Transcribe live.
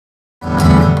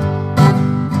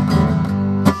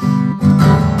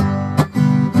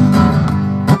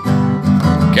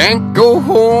Can't go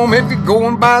home if you're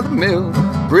going by the mill.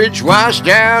 Bridge washed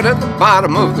out at the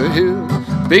bottom of the hill.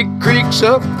 Big creek's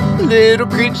up, little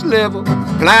creek's level.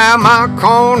 Plow my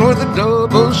corn with a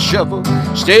double shovel.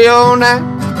 Stay all night,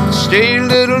 stay a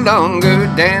little longer.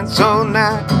 Dance all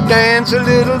night, dance a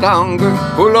little longer.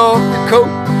 Pull off your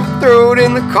coat, throw it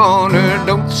in the corner.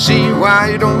 Don't see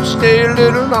why you don't stay a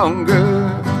little longer.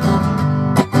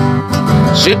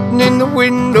 Sitting in the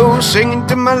window, singing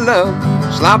to my love.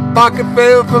 Slop pocket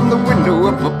fell from the window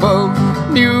up above.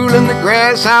 Mule and the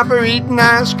grasshopper eating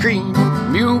ice cream.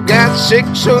 Mule got sick,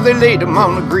 so they laid him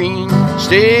on the green.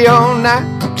 Stay all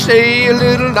night, stay a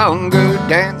little longer.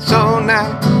 Dance all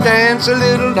night, dance a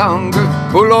little longer.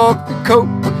 Pull off your coat,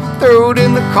 throw it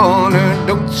in the corner.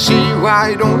 Don't see why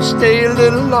you don't stay a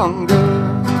little longer.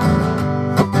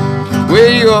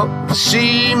 Well, you ought to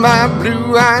see my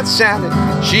blue-eyed Sally.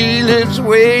 She lives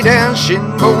way down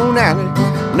Shinbone Alley.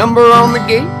 Number on the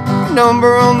gate,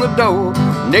 number on the door.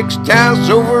 Next house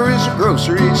over is a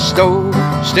grocery store.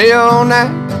 Stay all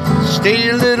night, stay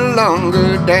a little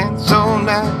longer. Dance all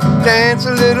night, dance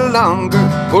a little longer.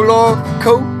 Pull off the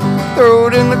coat, throw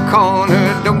it in the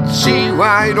corner. Don't see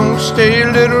why you don't stay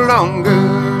a little longer.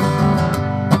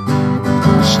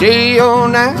 Stay all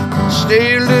night,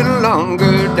 stay a little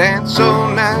longer. Dance all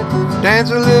night,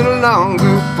 dance a little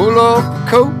longer. Pull off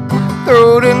the coat,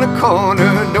 throw it in the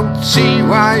corner. Don't see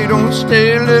why you don't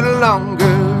stay a little longer.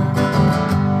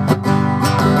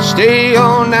 Stay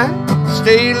all night,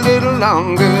 stay a little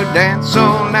longer. Dance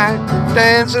all night,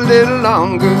 dance a little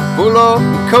longer. Pull off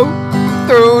the coat,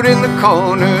 throw it in the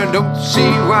corner. Don't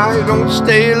see why you don't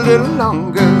stay a little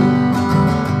longer.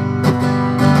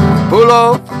 Pull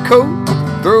off the coat,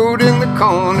 throw it in the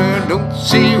corner. Don't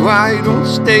see why you don't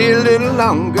stay a little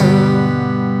longer.